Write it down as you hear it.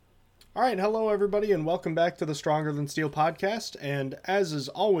All right, hello everybody, and welcome back to the Stronger Than Steel podcast. And as is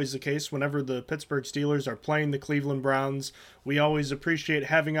always the case, whenever the Pittsburgh Steelers are playing the Cleveland Browns, we always appreciate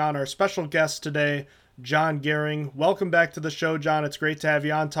having on our special guest today, John Goehring. Welcome back to the show, John. It's great to have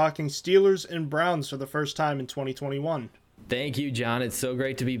you on talking Steelers and Browns for the first time in 2021. Thank you, John. It's so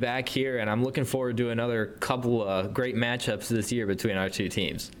great to be back here, and I'm looking forward to another couple great matchups this year between our two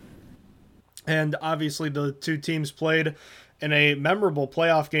teams. And obviously, the two teams played in a memorable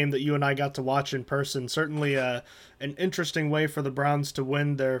playoff game that you and I got to watch in person. Certainly an interesting way for the Browns to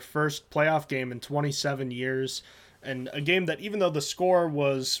win their first playoff game in 27 years. And a game that, even though the score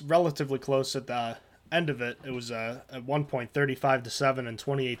was relatively close at the end of it, it was at one point 35-7 and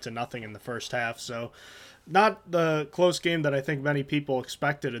 28-0 in the first half. So not the close game that I think many people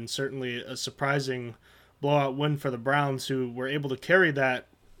expected, and certainly a surprising blowout win for the Browns, who were able to carry that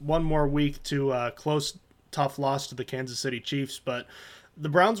one more week to a close, tough loss to the Kansas City Chiefs. But the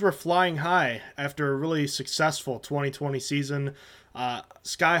Browns were flying high after a really successful 2020 season.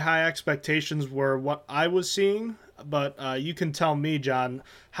 Sky high expectations were what I was seeing, but you can tell me, John,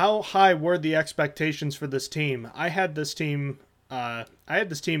 how high were the expectations for this team? I had this team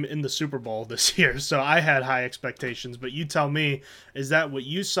in the Super Bowl this year, so I had high expectations. But you tell me, is that what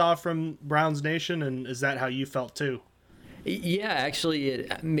you saw from Browns Nation, and is that how you felt too? Yeah, actually,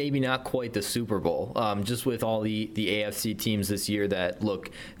 maybe not quite the Super Bowl. Just with all the AFC teams this year that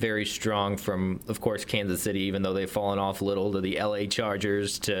look very strong, from, of course, Kansas City, even though they've fallen off a little, to the LA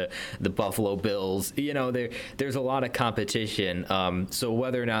Chargers, to the Buffalo Bills. You know, there's a lot of competition. So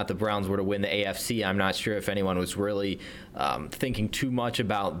whether or not the Browns were to win the AFC, I'm not sure if anyone was really thinking too much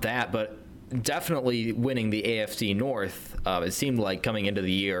about that. But definitely winning the AFC North, it seemed like coming into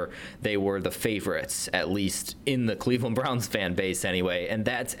the year they were the favorites, at least in the Cleveland Browns fan base anyway, and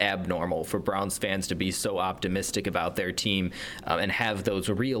that's abnormal for Browns fans to be so optimistic about their team and have those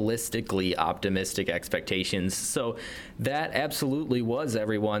realistically optimistic expectations. So that absolutely was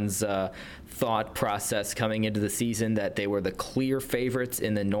everyone's thought process coming into the season, that they were the clear favorites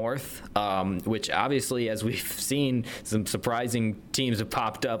in the North, which obviously, as we've seen, some surprising teams have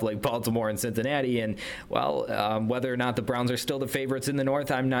popped up like Baltimore and Cincinnati. And, well, whether or not the Browns are still the favorites in the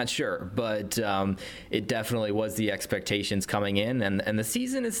North, I'm not sure. But it definitely was the expectations coming in. And the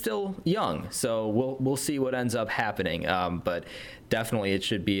season is still young, so we'll see what ends up happening. But definitely it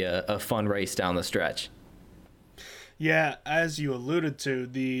should be a fun race down the stretch. Yeah, as you alluded to,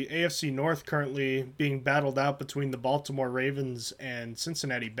 the AFC North currently being battled out between the Baltimore Ravens and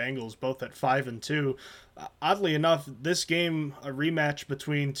Cincinnati Bengals, both at 5-2. Oddly enough, this game, a rematch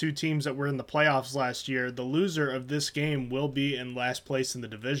between two teams that were in the playoffs last year, the loser of this game will be in last place in the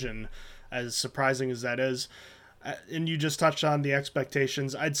division, as surprising as that is. And you just touched on the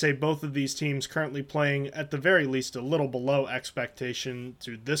expectations. I'd say both of these teams currently playing at the very least a little below expectation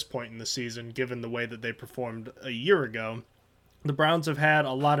to this point in the season, given the way that they performed a year ago. The Browns have had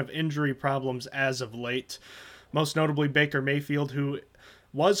a lot of injury problems as of late, most notably Baker Mayfield, who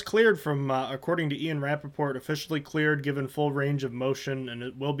was cleared from, according to Ian Rappaport, officially cleared given full range of motion, and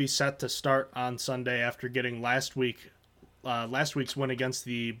it will be set to start on Sunday after getting last week's win against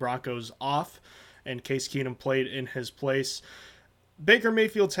the Broncos off, and Case Keenum played in his place. Baker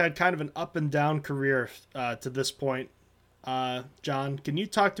Mayfield's had kind of an up and down career to this point. John, can you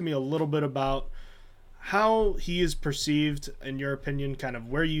talk to me a little bit about how he is perceived, in your opinion, kind of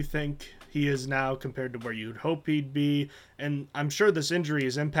where you think he is now compared to where you'd hope he'd be? And I'm sure this injury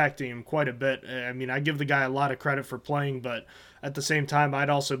is impacting him quite a bit. I mean, I give the guy a lot of credit for playing, but at the same time, I'd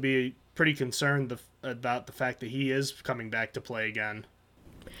also be pretty concerned about the fact that he is coming back to play again.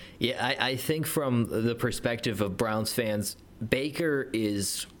 Yeah, I think from the perspective of Browns fans, Baker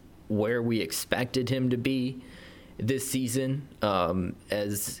is where we expected him to be this season,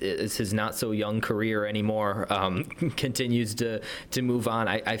 as his not so young career anymore continues to move on.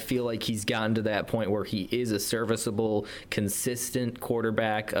 I feel like he's gotten to that point where he is a serviceable, consistent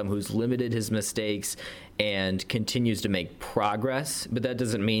quarterback who's limited his mistakes and continues to make progress, but that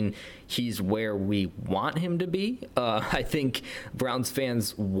doesn't mean he's where we want him to be. I think Browns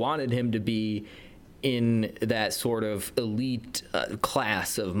fans wanted him to be in that sort of elite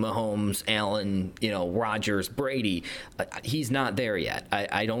class of Mahomes, Allen, Rodgers, Brady. He's not there yet.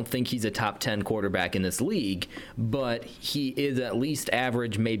 I don't think he's a top 10 quarterback in this league, but he is at least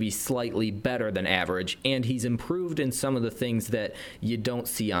average, maybe slightly better than average, and he's improved in some of the things that you don't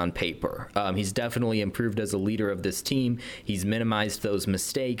see on paper. He's definitely improved as a leader of this team. He's minimized those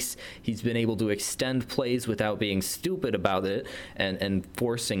mistakes. He's been able to extend plays without being stupid about it and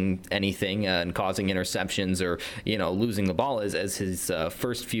forcing anything and causing interceptions or, losing the ball as his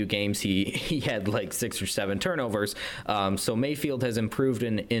first few games he had like 6 or 7 turnovers. So Mayfield has improved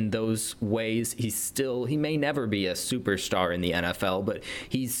in those ways. He may never be a superstar in the NFL, but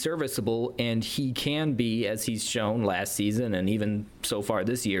he's serviceable, and he can be, as he's shown last season and even so far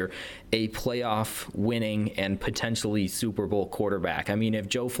this year, a playoff winning and potentially Super Bowl quarterback. I mean, if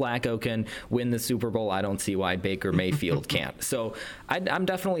Joe Flacco can win the Super Bowl, I don't see why Baker Mayfield can't. So I'm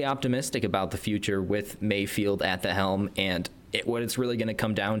definitely optimistic about the future with Mayfield at the helm, and what it's really going to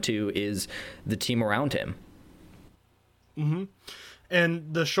come down to is the team around him. Mm-hmm.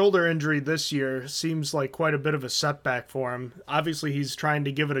 And the shoulder injury this year seems like quite a bit of a setback for him. Obviously, he's trying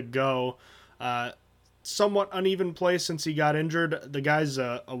to give it a go. Somewhat uneven play since he got injured. The guy's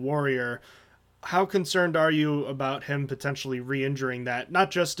a warrior. How concerned are you about him potentially re-injuring that,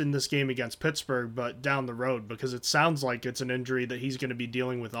 not just in this game against Pittsburgh, but down the road? Because it sounds like it's an injury that he's going to be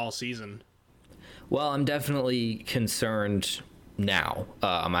dealing with all season. Well, I'm definitely concerned now,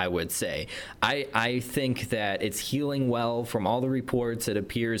 I would say. I think that it's healing well. From all the reports, it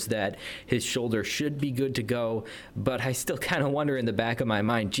appears that his shoulder should be good to go, but I still kind of wonder in the back of my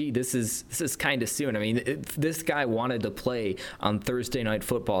mind, gee, this is kind of soon. I mean, this guy wanted to play on Thursday Night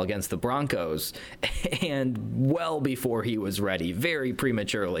Football against the Broncos, and well before he was ready, very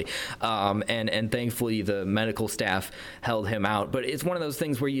prematurely, and thankfully the medical staff held him out. But it's one of those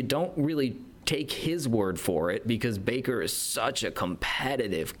things where you don't really take his word for it, because Baker is such a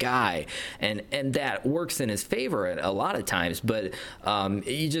competitive guy, and that works in his favor a lot of times. But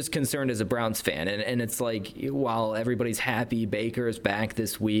you're just concerned as a Browns fan, and it's like, while everybody's happy Baker is back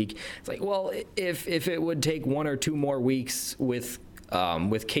this week, it's like, well, if it would take 1 or 2 more weeks with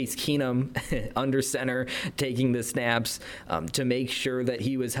Case Keenum under center taking the snaps to make sure that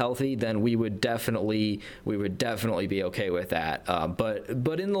he was healthy, then we would definitely be okay with that.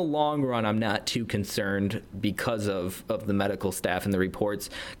 But in the long run, I'm not too concerned because of the medical staff and the reports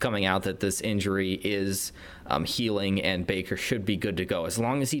coming out that this injury is healing, and Baker should be good to go as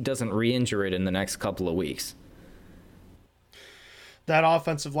long as he doesn't re-injure it in the next couple of weeks. That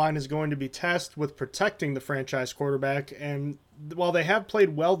offensive line is going to be tasked with protecting the franchise quarterback, and while they have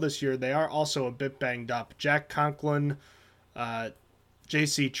played well this year, they are also a bit banged up. Jack Conklin,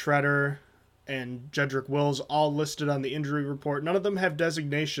 J.C. Treader, and Jedrick Wills all listed on the injury report. None of them have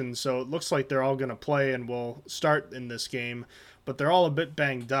designations, so it looks like they're all going to play and will start in this game, but they're all a bit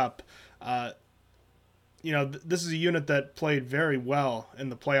banged up. This is a unit that played very well in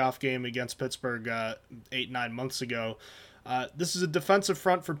the playoff game against Pittsburgh 8-9 months ago. This is a defensive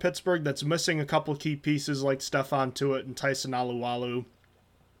front for Pittsburgh that's missing a couple key pieces like Stephon Tuitt and Tyson Alualu.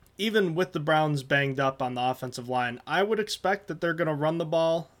 Even with the Browns banged up on the offensive line, I would expect that they're going to run the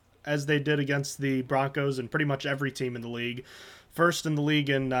ball as they did against the Broncos and pretty much every team in the league. First in the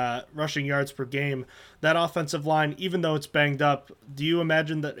league in rushing yards per game. That offensive line, even though it's banged up, do you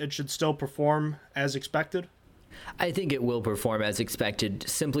imagine that it should still perform as expected? I think it will perform as expected,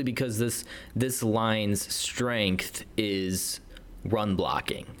 simply because this line's strength is run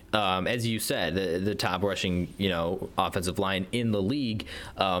blocking. As you said, the top rushing offensive line in the league,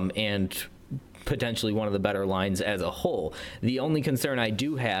 and potentially one of the better lines as a whole. The only concern I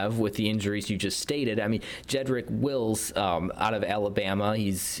do have with the injuries you just stated, I mean, Jedrick Wills out of Alabama,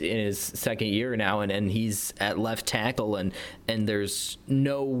 he's in his second year now, and he's at left tackle, and there's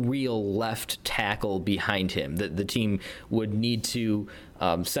no real left tackle behind him. The team would need to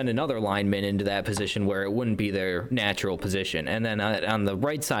send another lineman into that position where it wouldn't be their natural position. And then on the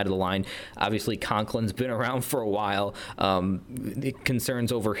right side of the line, obviously Conklin's been around for a while. The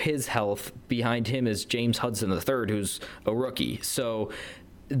concerns over his health. Behind him is James Hudson III, who's a rookie. So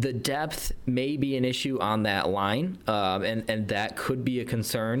the depth may be an issue on that line, and that could be a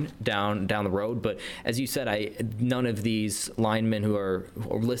concern down the road. But as you said, none of these linemen who are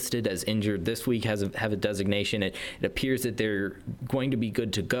listed as injured this week have a designation. It appears that they're going to be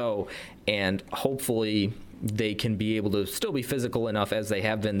good to go, and hopefully they can be able to still be physical enough, as they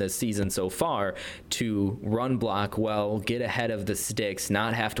have been this season so far, to run block well, get ahead of the sticks,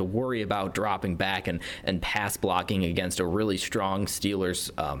 not have to worry about dropping back and pass blocking against a really strong Steelers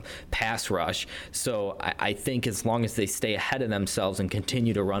pass rush. So I think as long as they stay ahead of themselves and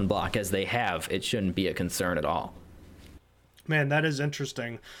continue to run block as they have, it shouldn't be a concern at all. Man, that is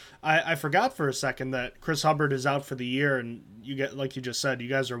interesting. I forgot for a second that Chris Hubbard is out for the year, and like you just said, you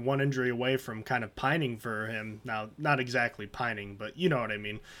guys are one injury away from kind of pining for him. Now, not exactly pining, but you know what I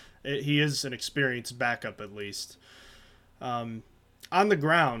mean. He is an experienced backup at least. On the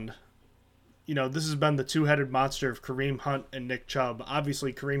ground, this has been the two-headed monster of Kareem Hunt and Nick Chubb.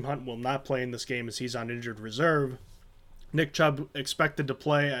 Obviously, Kareem Hunt will not play in this game as he's on injured reserve. Nick Chubb expected to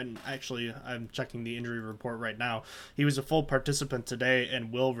play, and actually, I'm checking the injury report right now. He was a full participant today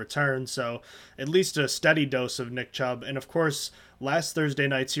and will return, so at least a steady dose of Nick Chubb. And of course, last Thursday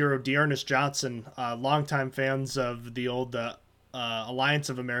night's hero, Dearness Johnson, longtime fans of the old Alliance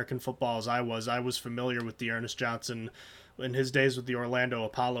of American Football as I was familiar with Dearness Johnson in his days with the Orlando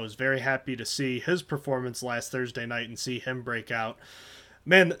Apollos. Very happy to see his performance last Thursday night and see him break out.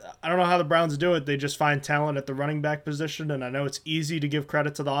 Man, I don't know how the Browns do it. They just find talent at the running back position, and I know it's easy to give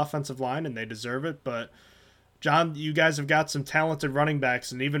credit to the offensive line, and they deserve it, but John, you guys have got some talented running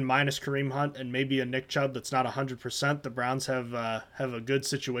backs, and even minus Kareem Hunt and maybe a Nick Chubb that's not 100%, the Browns have a good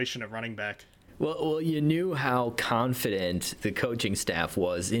situation at running back. Well, you knew how confident the coaching staff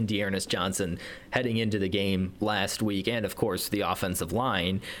was in Dearness Johnson heading into the game last week, and of course the offensive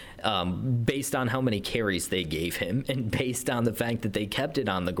line, based on how many carries they gave him, and based on the fact that they kept it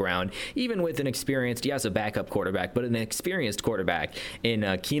on the ground, even with an experienced, yes, a backup quarterback, but an experienced quarterback in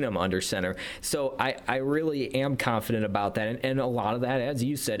Keenum under center. So I really am confident about that, and a lot of that, as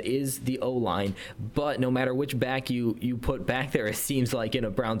you said, is the O-line. But no matter which back you put back there, it seems like in a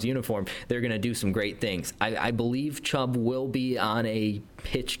Browns uniform, they're going to do some great things. I believe Chubb will be on a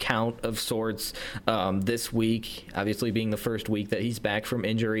pitch count of sorts this week, obviously being the first week that he's back from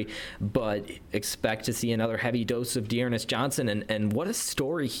injury, but expect to see another heavy dose of Dearness Johnson, and what a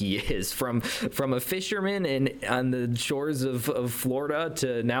story he is, from a fisherman on the shores of Florida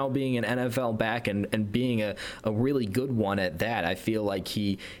to now being an NFL back and being a really good one at that. I feel like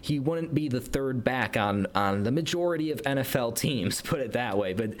he wouldn't be the third back on the majority of NFL teams, put it that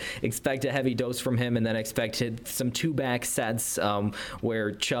way, but expect a heavy dose from him, and then expect some two-back sets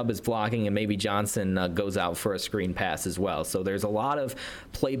where Chubb is blocking and maybe Johnson goes out for a screen pass as well. So there's a lot of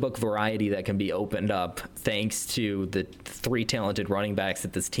playbook variety that can be opened up thanks to the three talented running backs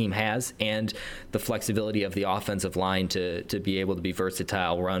that this team has, and the flexibility of the offensive line to be able to be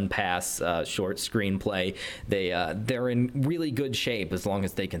versatile, run, pass, short screen play. They're in really good shape as long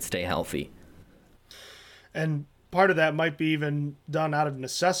as they can stay healthy. And part of that might be even done out of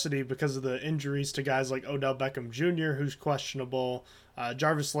necessity because of the injuries to guys like Odell Beckham Jr., who's questionable.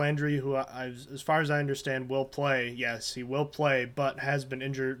 Jarvis Landry, who, as far as I understand, will play. Yes, he will play, but has been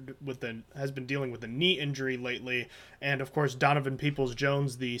dealing with a knee injury lately. And of course, Donovan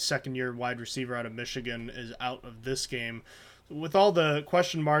Peoples-Jones, the second-year wide receiver out of Michigan, is out of this game. With all the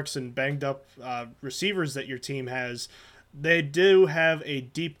question marks and banged up receivers that your team has, they do have a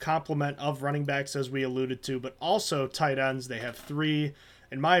deep complement of running backs, as we alluded to, but also tight ends. They have three,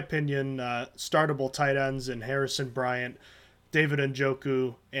 in my opinion, startable tight ends in Harrison Bryant, David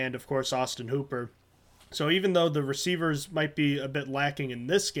Njoku, and of course Austin Hooper. So even though the receivers might be a bit lacking in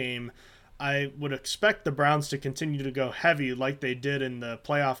this game, I would expect the Browns to continue to go heavy like they did in the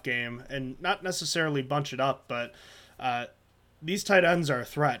playoff game, and not necessarily bunch it up, but these tight ends are a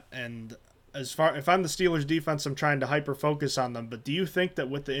threat. And if I'm the Steelers defense, I'm trying to hyper focus on them. But do you think that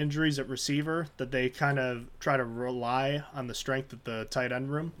with the injuries at receiver that they kind of try to rely on the strength of the tight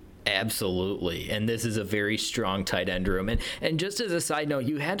end room? Absolutely, and this is a very strong tight end room. And just as a side note,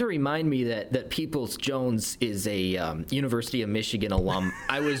 you had to remind me that Peoples-Jones is a University of Michigan alum.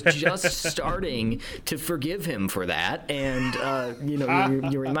 I was just starting to forgive him for that, and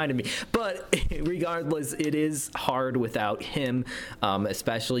you reminded me. But regardless, it is hard without him,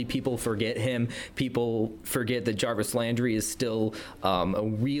 especially people forget him. People forget that Jarvis Landry is still a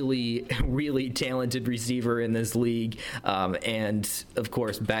really, really talented receiver in this league, and of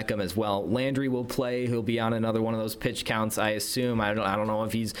course, Beckham as well. Landry will play. He'll be on another one of those pitch counts, I assume. I don't know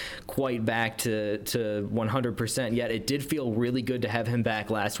if he's quite back to 100% yet. It did feel really good to have him back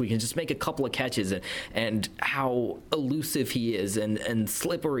last week and just make a couple of catches, and how elusive he is and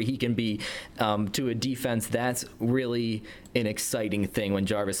slippery he can be to a defense. That's really an exciting thing when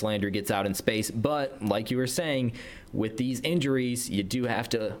Jarvis Landry gets out in space. But like you were saying, with these injuries, you do have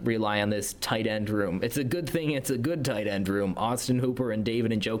to rely on this tight end room. It's a good thing. It's a good tight end room. Austin Hooper and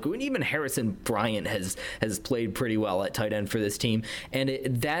David Njoku, and even Harrison Bryant has played pretty well at tight end for this team. And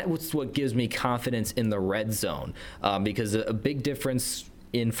that's what gives me confidence in the red zone, because a big difference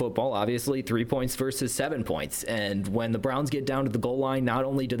in football, obviously, 3 points versus 7 points. And when the Browns get down to the goal line, not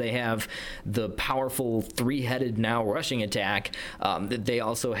only do they have the powerful three-headed now rushing attack, they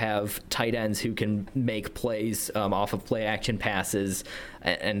also have tight ends who can make plays off of play-action passes,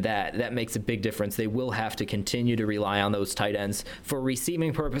 and that makes a big difference. They will have to continue to rely on those tight ends for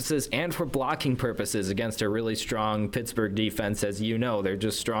receiving purposes and for blocking purposes against a really strong Pittsburgh defense. As you know, they're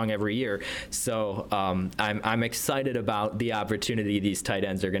just strong every year. So I'm excited about the opportunity these tight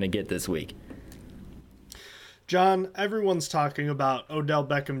ends are going to get this week. John, everyone's talking about Odell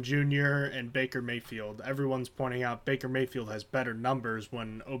Beckham Jr. and Baker Mayfield. Everyone's pointing out Baker Mayfield has better numbers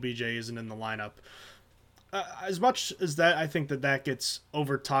when OBJ isn't in the lineup. As much as that, I think that gets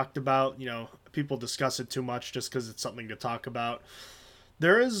over talked about. People discuss it too much just because it's something to talk about.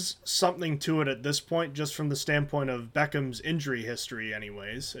 There is something to it at this point, just from the standpoint of Beckham's injury history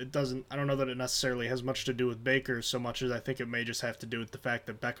anyways. I don't know that it necessarily has much to do with Baker so much as I think it may just have to do with the fact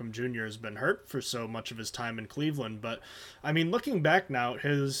that Beckham Jr. has been hurt for so much of his time in Cleveland. But, I mean, looking back now,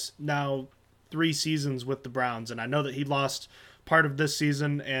 his now 3 seasons with the Browns, and I know that he lost part of this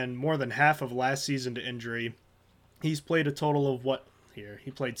season and more than half of last season to injury. He's played a total of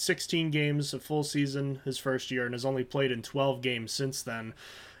he played 16 games a full season his first year and has only played in 12 games since then.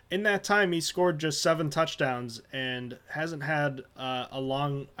 In that time, he scored just 7 touchdowns and hasn't had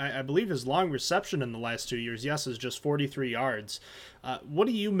I believe his long reception in the last 2 years, is just 43 yards. What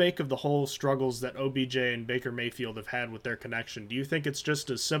do you make of the whole struggles that OBJ and Baker Mayfield have had with their connection? Do you think it's just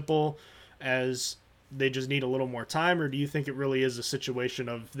as simple as they just need a little more time, or do you think it really is a situation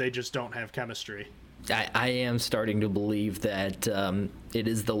of they just don't have chemistry? I am starting to believe that it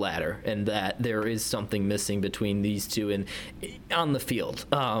is the latter, and that there is something missing between these two and on the field.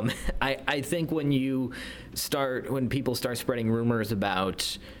 I think when people start spreading rumors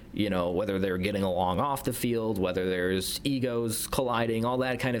about whether they're getting along off the field, whether there's egos colliding, all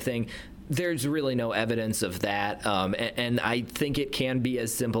that kind of thing, there's really no evidence of that. And I think it can be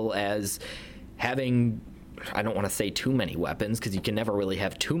as simple as having, I don't want to say too many weapons, because you can never really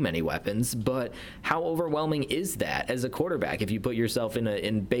have too many weapons, but how overwhelming is that as a quarterback? If you put yourself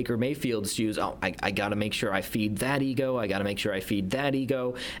in Baker Mayfield's shoes, I got to make sure I feed that ego, I got to make sure I feed that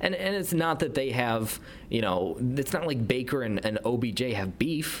ego, and it's not that they have, it's not like Baker and OBJ have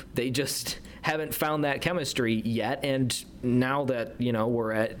beef, they just haven't found that chemistry yet, and now that,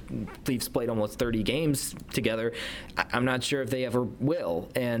 we've played almost 30 games together, I'm not sure if they ever will.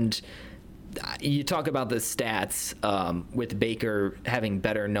 And you talk about the stats with Baker having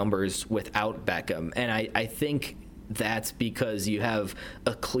better numbers without Beckham, and I think that's because you have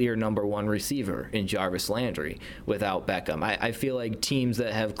a clear number one receiver in Jarvis Landry without Beckham. I feel like teams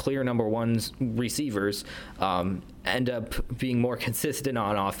that have clear number one receivers end up being more consistent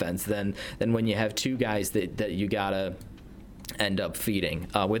on offense than when you have 2 guys that you gotta end up feeding.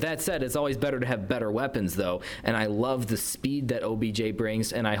 With that said, it's always better to have better weapons, though, and I love the speed that OBJ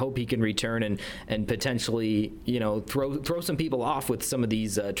brings, and I hope he can return and potentially, throw some people off with some of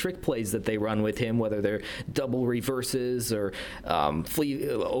these trick plays that they run with him, whether they're double reverses or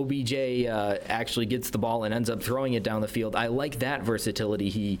OBJ actually gets the ball and ends up throwing it down the field. I like that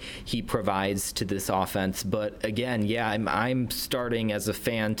versatility he provides to this offense, but again, I'm starting as a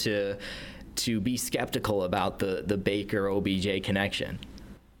fan to be skeptical about the Baker-OBJ connection.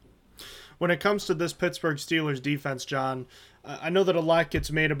 When it comes to this Pittsburgh Steelers defense, John, I know that a lot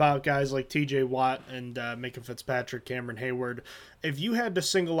gets made about guys like TJ Watt and Minka Fitzpatrick, Cameron Hayward. If you had to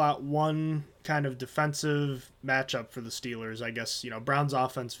single out one kind of defensive matchup for the Steelers, I guess, Browns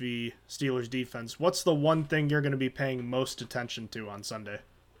offense v. Steelers defense, what's the one thing you're going to be paying most attention to on Sunday?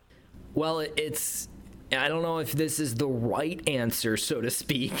 Well, I don't know if this is the right answer, so to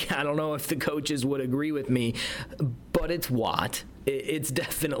speak. I don't know if the coaches would agree with me, but it's Watt. It's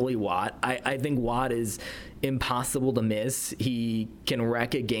definitely Watt. I think Watt is impossible to miss. He can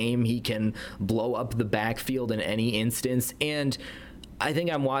wreck a game. He can blow up the backfield in any instance. And I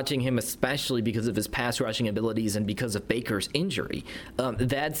think I'm watching him especially because of his pass rushing abilities and because of Baker's injury.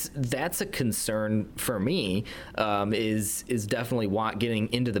 That's a concern for me. Is definitely Watt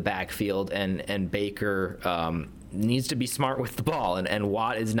getting into the backfield and Baker needs to be smart with the ball. And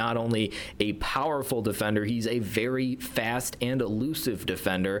Watt is not only a powerful defender, he's a very fast and elusive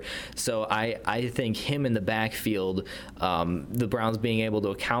defender. So I think him in the backfield, the Browns being able to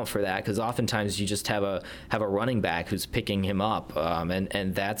account for that, because oftentimes you just have a running back who's picking him up,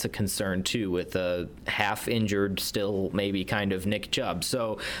 and that's a concern too with a half injured, still maybe kind of Nick Chubb.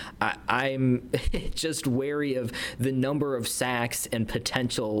 So I'm just wary of the number of sacks and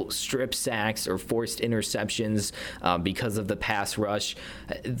potential strip sacks or forced interceptions because of the pass rush.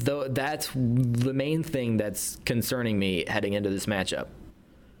 Though that's the main thing that's concerning me heading into this matchup.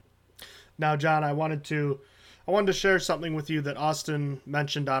 Now, John, I wanted to share something with you that Austin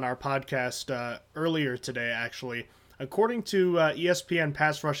mentioned on our podcast earlier today, actually. According to ESPN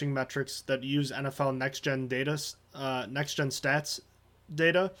pass rushing metrics that use NFL Next Gen Stats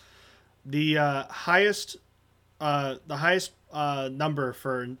data, the highest number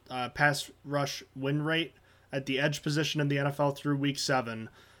for pass rush win rate at the edge position in the NFL through Week 7,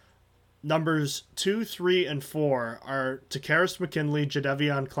 numbers 2, 3, and 4 are Takaris McKinley,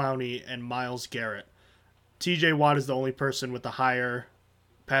 Jadeveon Clowney, and Myles Garrett. TJ Watt is the only person with a higher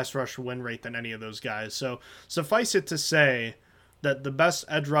pass rush win rate than any of those guys. So suffice it to say that the best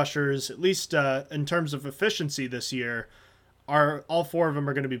edge rushers, at least in terms of efficiency this year, are all four of them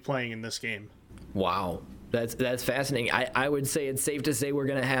are going to be playing in this game. Wow, that's fascinating. I would say it's safe to say we're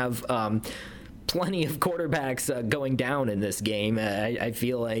going to have plenty of quarterbacks going down in this game. I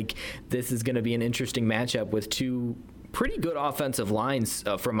feel like this is going to be an interesting matchup with two pretty good offensive lines.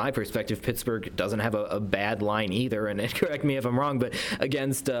 From my perspective, Pittsburgh doesn't have a bad line either, and correct me if I'm wrong, but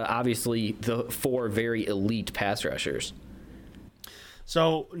against obviously the four very elite pass rushers.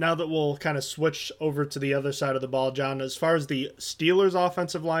 So now that we'll kind of switch over to the other side of the ball, John, as far as the Steelers'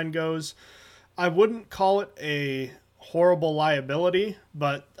 offensive line goes, I wouldn't call it a horrible liability,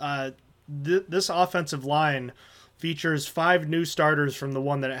 but this offensive line features 5 new starters from the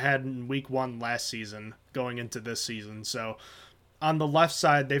one that it had in week 1 last season going into this season. So on the left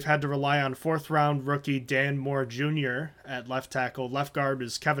side, they've had to rely on 4th-round rookie Dan Moore Jr. at left tackle. Left guard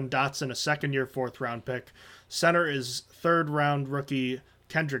is Kevin Dotson, a second-year 4th-round pick. Center is 3rd-round rookie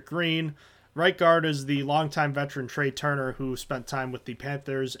Kendrick Green. Right guard is the longtime veteran Trey Turner, who spent time with the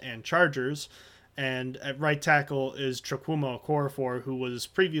Panthers and Chargers. And at right tackle is Chukwuma Okorafor, who was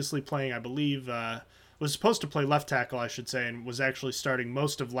previously playing, I believe, was supposed to play left tackle, I should say, and was actually starting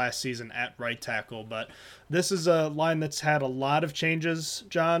most of last season at right tackle. But this is a line that's had a lot of changes,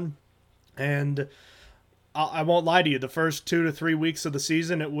 John, and I won't lie to you, the first 2 to 3 weeks of the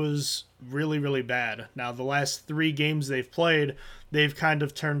season, it was really, really bad. Now, the last 3 games they've played, they've kind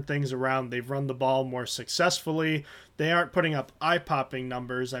of turned things around. They've run the ball more successfully. They aren't putting up eye-popping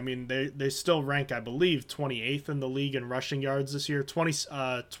numbers. I mean, they still rank, I believe, 28th in the league in rushing yards this year,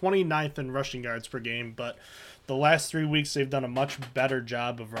 29th in rushing yards per game, but the last 3 weeks they've done a much better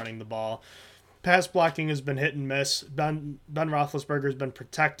job of running the ball. Pass blocking has been hit and miss. Ben Roethlisberger has been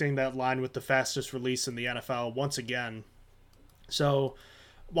protecting that line with the fastest release in the NFL once again. So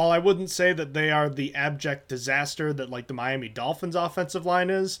while I wouldn't say that they are the abject disaster that like the Miami Dolphins offensive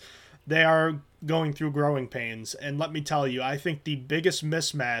line is, they are going through growing pains. And let me tell you, I think the biggest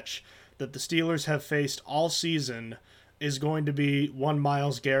mismatch that the Steelers have faced all season is going to be one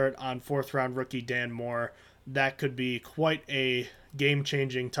Myles Garrett on 4th-round rookie Dan Moore. That could be quite a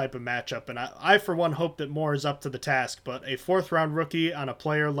game-changing type of matchup. And I, for one, hope that Moore is up to the task. But a 4th-round rookie on a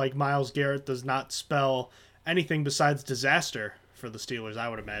player like Myles Garrett does not spell anything besides disaster for the Steelers, I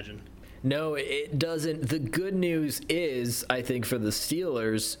would imagine. No, it doesn't. The good news is, I think, for the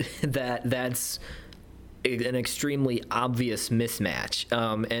Steelers, that's an extremely obvious mismatch.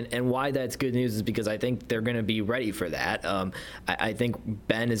 And why that's good news is because I think they're going to be ready for that. I think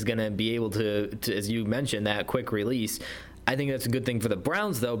Ben is going to be able to, as you mentioned, that quick release. I think that's a good thing for the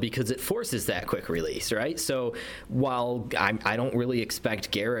Browns, though, because it forces that quick release, right? So while I don't really expect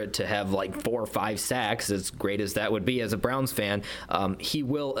Garrett to have like 4 or 5 sacks, as great as that would be as a Browns fan, he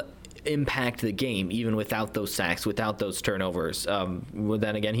will impact the game even without those sacks, without those turnovers. Well,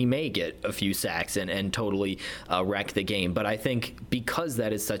 then again, he may get a few sacks and totally wreck the game. But I think because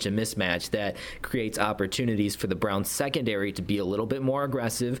that is such a mismatch, that creates opportunities for the Browns secondary to be a little bit more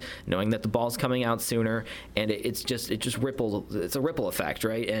aggressive, knowing that the ball's coming out sooner, and it's a ripple effect,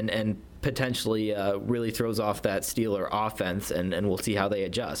 right? And potentially really throws off that Steeler offense, and we'll see how they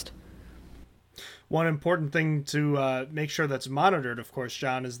adjust. One important thing to make sure that's monitored, of course,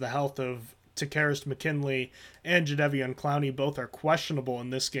 John, is the health of Takaris McKinley and Jadeveon Clowney. Both are questionable in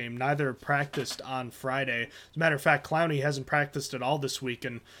this game. Neither practiced on Friday. As a matter of fact, Clowney hasn't practiced at all this week,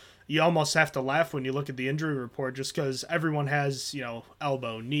 and you almost have to laugh when you look at the injury report just because everyone has,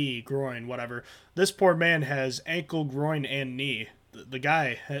 elbow, knee, groin, whatever. This poor man has ankle, groin, and knee. The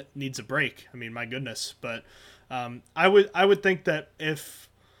guy needs a break. I mean, my goodness. But I would think that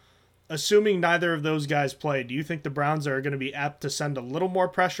assuming neither of those guys play, do you think the Browns are going to be apt to send a little more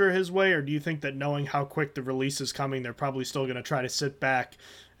pressure his way, or do you think that knowing how quick the release is coming, they're probably still going to try to sit back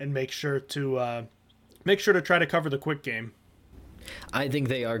and make sure to try to cover the quick game? I think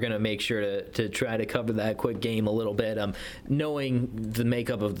they are going to make sure to try to cover that quick game a little bit. Knowing the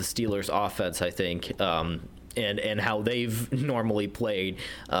makeup of the Steelers' offense, I think, and how they've normally played,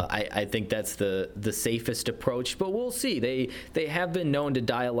 I think that's the safest approach. But we'll see. They have been known to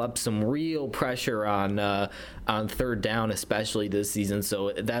dial up some real pressure on 3rd down, especially this season.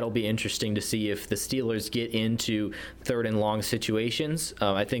 So that'll be interesting to see if the Steelers get into 3rd and long situations.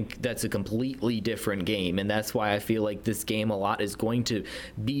 I think that's a completely different game, and that's why I feel like this game a lot is going to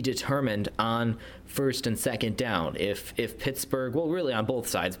be determined on first and second down. If Pittsburgh, well, really on both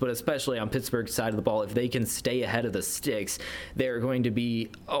sides, but especially on Pittsburgh's side of the ball, if they can stay ahead of the sticks, they're going to be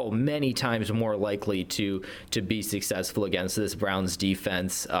many times more likely to be successful against this Browns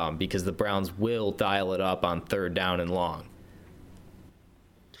defense, because the Browns will dial it up on third down and long.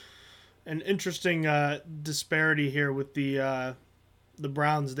 An interesting disparity here with the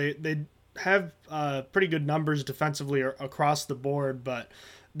Browns. They have pretty good numbers defensively across the board, but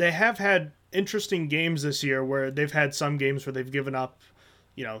they have had interesting games this year where they've had some games where they've given up,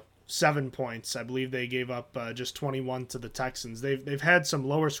 7 points. I believe they gave up just 21 to the Texans. They've had some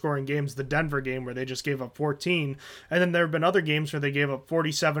lower scoring games. The Denver game where they just gave up 14, and then there have been other games where they gave up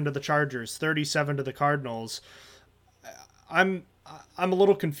 47 to the Chargers, 37 to the Cardinals. I'm a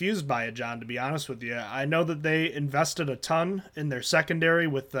little confused by it, John, to be honest with you. I know that they invested a ton in their secondary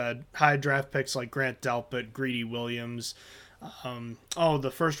with high draft picks like Grant Delpit, Greedy Williams.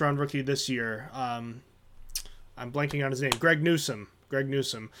 The first round rookie this year. I'm blanking on his name. Greg Newsome.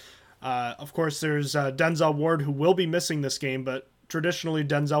 Of course, there's Denzel Ward, who will be missing this game, but traditionally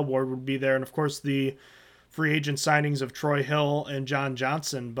Denzel Ward would be there. And of course, the free agent signings of Troy Hill and John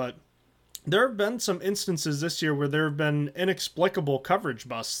Johnson. But there have been some instances this year where there have been inexplicable coverage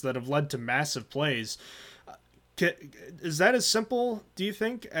busts that have led to massive plays. Is that as simple, do you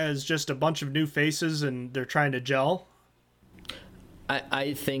think, as just a bunch of new faces and they're trying to gel?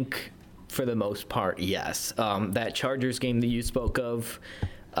 I think for the most part, yes. That Chargers game that you spoke of,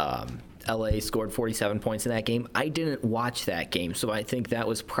 LA scored 47 points in that game. I didn't watch that game, so I think that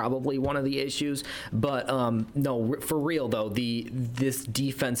was probably one of the issues. But no, for real though, this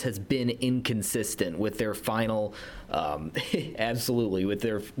defense has been inconsistent with their final, absolutely, with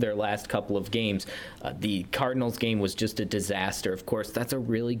their last couple of games. The Cardinals game was just a disaster. Of course, that's a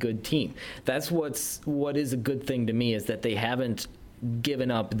really good team. That's what is a good thing to me, is that they haven't given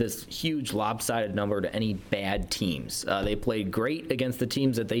up this huge lopsided number to any bad teams. They played great against the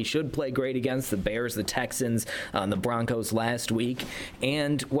teams that they should play great against, the Bears, the Texans, the Broncos last week,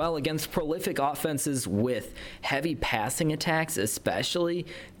 and against prolific offenses with heavy passing attacks especially,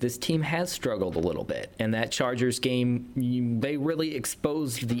 this team has struggled a little bit. And that Chargers game, they really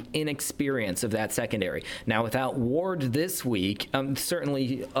exposed the inexperience of that secondary. Now, without Ward this week,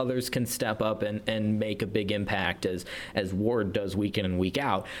 certainly others can step up and make a big impact as Ward does week in and week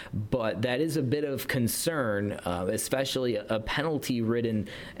out, but that is a bit of concern, especially a penalty-ridden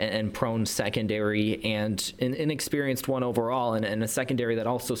and prone secondary, and an inexperienced one overall, and a secondary that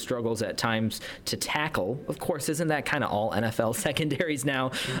also struggles at times to tackle. Of course, isn't that kind of all NFL secondaries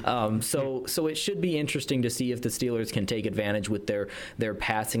now? So it should be interesting to see if the Steelers can take advantage with their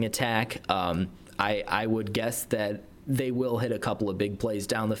passing attack. I would guess that they will hit a couple of big plays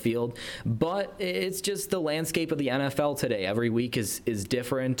down the field, but it's just the landscape of the NFL today. Every week is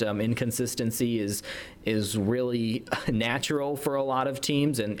different. Inconsistency is really natural for a lot of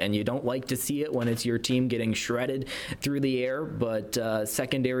teams, and you don't like to see it when it's your team getting shredded through the air, but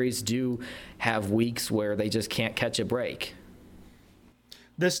secondaries do have weeks where they just can't catch a break.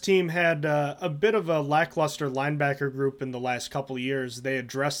 This team had a bit of a lackluster linebacker group in the last couple of years. They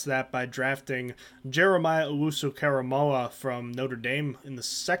addressed that by drafting Jeremiah Owusu-Karamoah from Notre Dame in the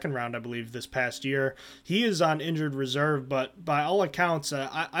second round, I believe, this past year. He is on injured reserve, but by all accounts,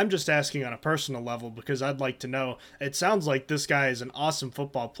 I'm just asking on a personal level because I'd like to know. It sounds like this guy is an awesome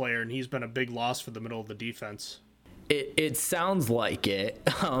football player, and he's been a big loss for the middle of the defense. It sounds like it.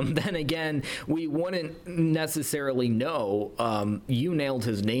 Then again, we wouldn't necessarily know. You nailed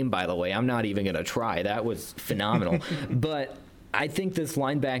his name, by the way. I'm not even going to try. That was phenomenal. But I think this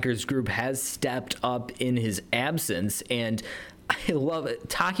linebackers group has stepped up in his absence, and I love it.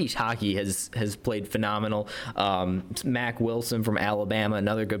 Taki has played phenomenal. Mac Wilson from Alabama,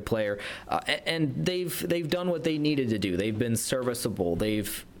 another good player. And they've done what they needed to do. They've been serviceable.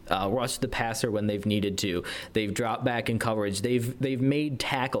 They've rushed the passer when they've needed to. They've dropped back in coverage. They've made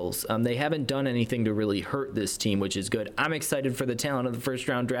tackles. They haven't done anything to really hurt this team, which is good. I'm excited for the talent of the first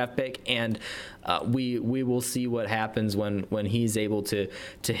round draft pick, and we will see what happens when he's able to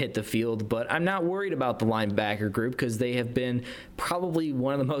hit the field. But I'm not worried about the linebacker group because they have been probably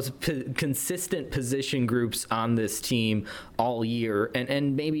one of the most consistent position groups on this team all year,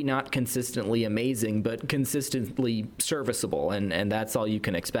 and maybe not consistently amazing, but consistently serviceable, and that's all you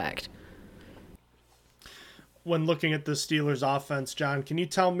can expect. When looking at the Steelers offense, John, can you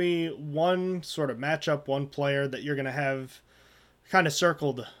tell me one sort of matchup, one player that you're going to have kind of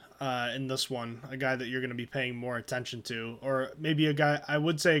circled in this one, a guy that you're going to be paying more attention to, or maybe a guy, I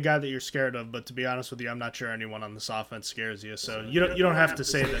would say a guy that you're scared of, but to be honest with you, I'm not sure anyone on this offense scares you. So you don't have to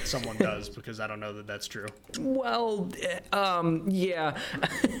say that someone does, because I don't know that that's true. Well, yeah,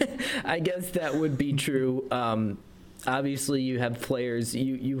 I guess that would be true. Obviously, you have players,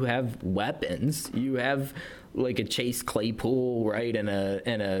 you have weapons, you have like a Chase Claypool, right, and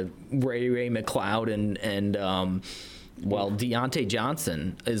a Ray McLeod and well, Deontay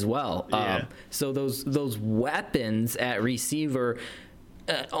Johnson as well. Yeah. So those weapons at receiver,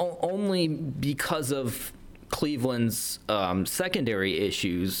 only because of Cleveland's secondary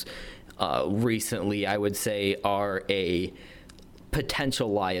issues recently, I would say, are a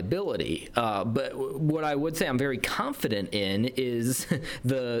potential liability. But what I would say I'm very confident in is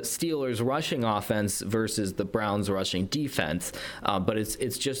the Steelers' rushing offense versus the Browns' rushing defense. But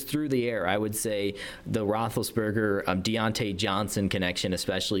it's just through the air. I would say the Roethlisberger Deontay Johnson connection,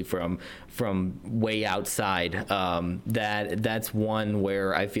 especially from way outside, that's one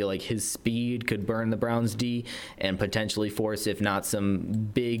where I feel like his speed could burn the Browns' D and potentially force, if not some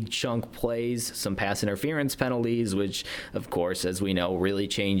big chunk plays, some pass interference penalties, which of course, as we know, really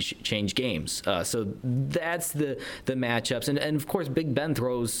change games. So that's the matchups, and of course, Big Ben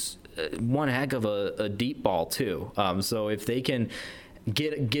throws one heck of a deep ball too. So if they can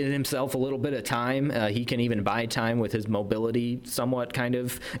get himself a little bit of time, he can even buy time with his mobility, somewhat, kind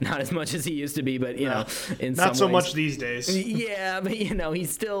of, not as much as he used to be, but in not some so ways, much these days. Yeah, but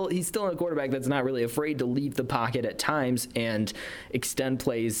he's still a quarterback that's not really afraid to leave the pocket at times and extend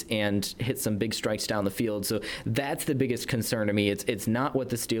plays and hit some big strikes down the field. So that's the biggest concern to me. It's not what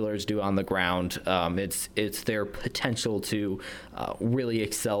the Steelers do on the ground. It's their potential to really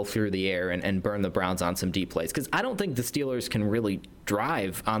excel through the air and burn the Browns on some deep plays, because I don't think the Steelers can really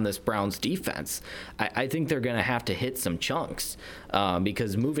drive on this Browns defense. I think they're going to have to hit some chunks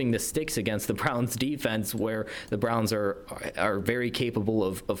because moving the sticks against the Browns defense, where the Browns are very capable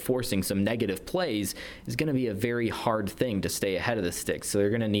of forcing some negative plays, is going to be a very hard thing to stay ahead of the sticks. So they're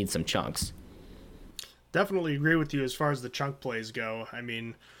going to need some chunks. Definitely agree with you as far as the chunk plays go. I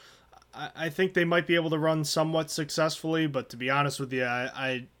mean, I think they might be able to run somewhat successfully, but to be honest with you,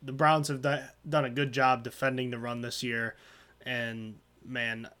 the Browns have done a good job defending the run this year. And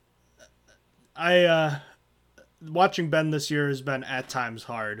man, watching Ben this year has been at times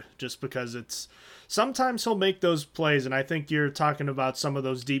hard, just because sometimes he'll make those plays, and I think you're talking about some of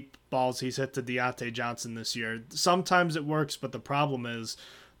those deep balls he's hit to Deontay Johnson this year. Sometimes it works, but the problem is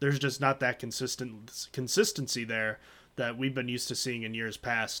there's just not that consistency there that we've been used to seeing in years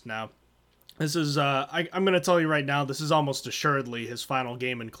past. Now, this is I'm going to tell you right now, this is almost assuredly his final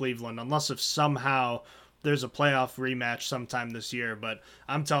game in Cleveland, unless if somehow there's a playoff rematch sometime this year. But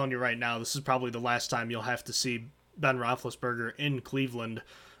I'm telling you right now, this is probably the last time you'll have to see Ben Roethlisberger in Cleveland,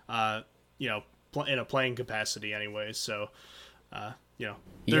 in a playing capacity anyways. So,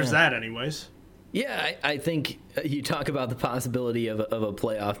 there's that anyways. Yeah, I think you talk about the possibility of a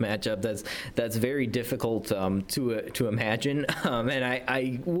playoff matchup. That's very difficult to imagine, and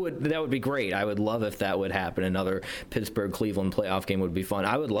that would be great. I would love if that would happen. Another Pittsburgh-Cleveland playoff game would be fun.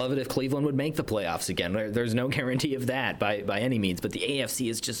 I would love it if Cleveland would make the playoffs again. There's no guarantee of that by any means, but the AFC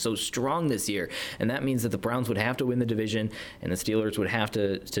is just so strong this year, and that means that the Browns would have to win the division, and the Steelers would have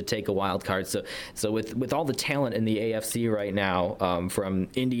to take a wild card. So with all the talent in the AFC right now, from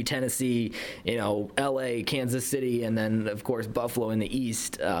Indy, Tennessee, LA, Kansas City, and then of course Buffalo in the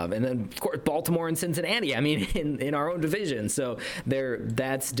East, and then of course Baltimore and Cincinnati. I mean, in our own division. So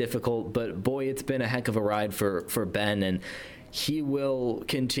that's difficult. But boy, it's been a heck of a ride for Ben, and he will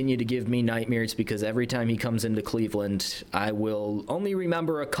continue to give me nightmares, because every time he comes into Cleveland, I will only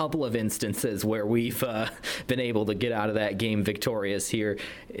remember a couple of instances where we've been able to get out of that game victorious here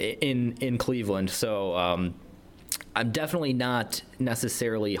in Cleveland. So. I'm definitely not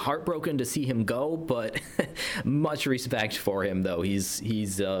necessarily heartbroken to see him go, but much respect for him, though. He's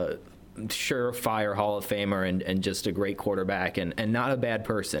a surefire Hall of Famer and just a great quarterback, and not a bad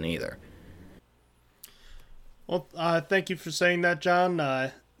person either. Well, thank you for saying that,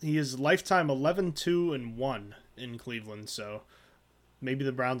 John. He is lifetime 11-2-1 in Cleveland, so maybe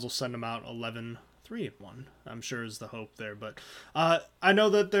the Browns will send him out 11-3-1. I'm sure is the hope there, but I know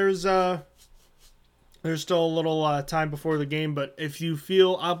that there's still a little time before the game, but if you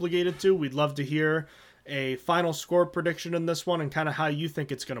feel obligated to, we'd love to hear a final score prediction in this one and kind of how you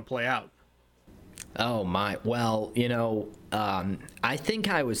think it's going to play out. Oh, my. Well, I think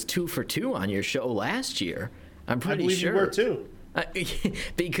I was 2 for 2 on your show last year. I'm pretty sure. I believe you were too.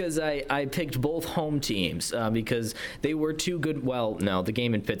 Because I picked both home teams because they were too good. Well, no, the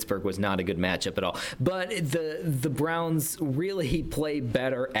game in Pittsburgh was not a good matchup at all. But the Browns really play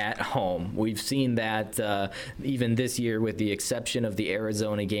better at home. We've seen that even this year, with the exception of the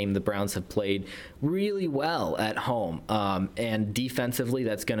Arizona game, the Browns have played really well at home. And defensively,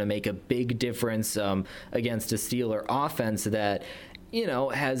 that's going to make a big difference against a Steeler offense that,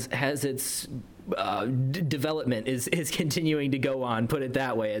 has its development is continuing to go on, put it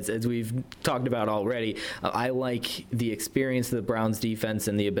that way, as we've talked about already. I like the experience of the Browns defense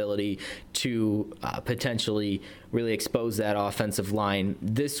and the ability to potentially really expose that offensive line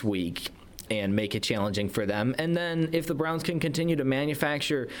this week and make it challenging for them. And then if the Browns can continue to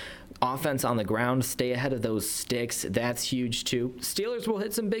manufacture offense on the ground, stay ahead of those sticks, that's huge too. Steelers will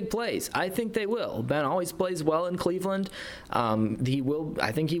hit some big plays. I think they will. Ben always plays well in Cleveland. I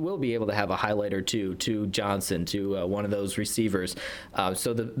think he will be able to have a highlight or two to Johnson, to one of those receivers.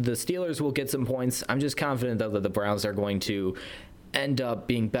 So the Steelers will get some points. I'm just confident, though, that the Browns are going to end up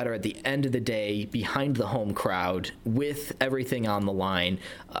being better at the end of the day behind the home crowd with everything on the line.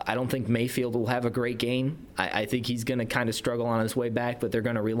 I don't think Mayfield will have a great game. I think he's going to kind of struggle on his way back, but they're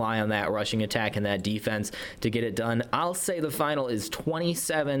going to rely on that rushing attack and that defense to get it done. I'll say the final is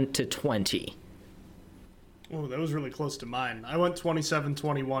 27-20. Oh, that was really close to mine. I went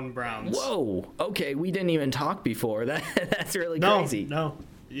 27-21 Browns. Whoa. Okay, we didn't even talk before. That's really crazy. No.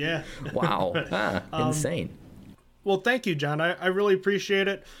 Yeah. Wow. Insane. Well, thank you, John. I really appreciate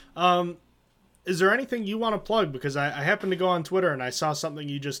it. Is there anything you want to plug? Because I happened to go on Twitter and I saw something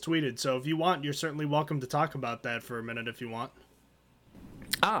you just tweeted. So if you want, you're certainly welcome to talk about that for a minute if you want.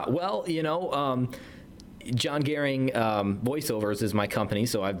 Well, John Goehring Voiceovers is my company,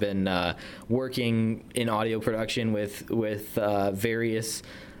 so I've been working in audio production with various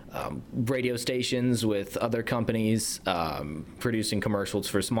radio stations, with other companies, producing commercials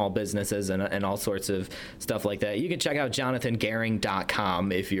for small businesses and all sorts of stuff like that. You can check out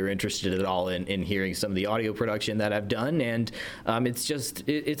jonathangoehring.com if you're interested at all in hearing some of the audio production that I've done. And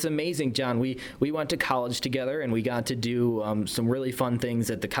it's amazing, John. We went to college together and we got to do some really fun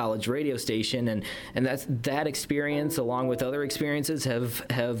things at the college radio station, and that experience, along with other experiences, have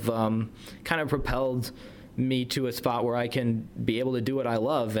kind of propelled me to a spot where I can be able to do what I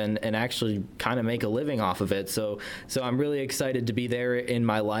love and actually kind of make a living off of it. So I'm really excited to be there in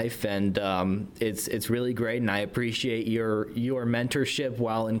my life, and it's really great, and I appreciate your mentorship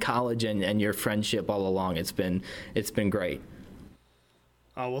while in college and your friendship all along. It's been great.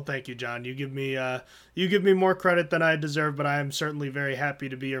 Oh, well, thank you, John. You give me more credit than I deserve, but I am certainly very happy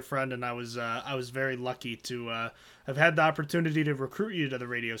to be your friend, and I was very lucky to have had the opportunity to recruit you to the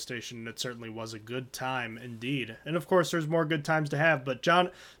radio station. It certainly was a good time indeed. And of course, there's more good times to have, but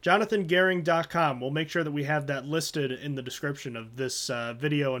JonathanGoehring.com. We'll make sure that we have that listed in the description of this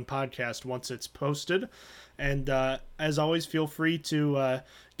video and podcast once it's posted. And as always, feel free to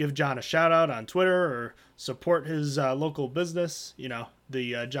give John a shout out on Twitter or support his local business.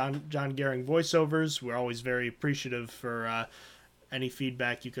 The John Goehring Voiceovers. We're always very appreciative for any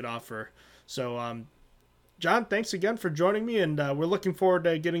feedback you could offer. So, John, thanks again for joining me, and we're looking forward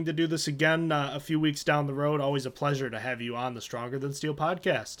to getting to do this again a few weeks down the road. Always a pleasure to have you on the Stronger Than Steel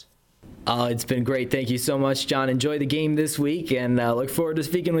podcast. It's been great. Thank you so much, John. Enjoy the game this week, and look forward to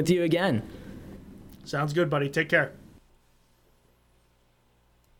speaking with you again. Sounds good, buddy. Take care.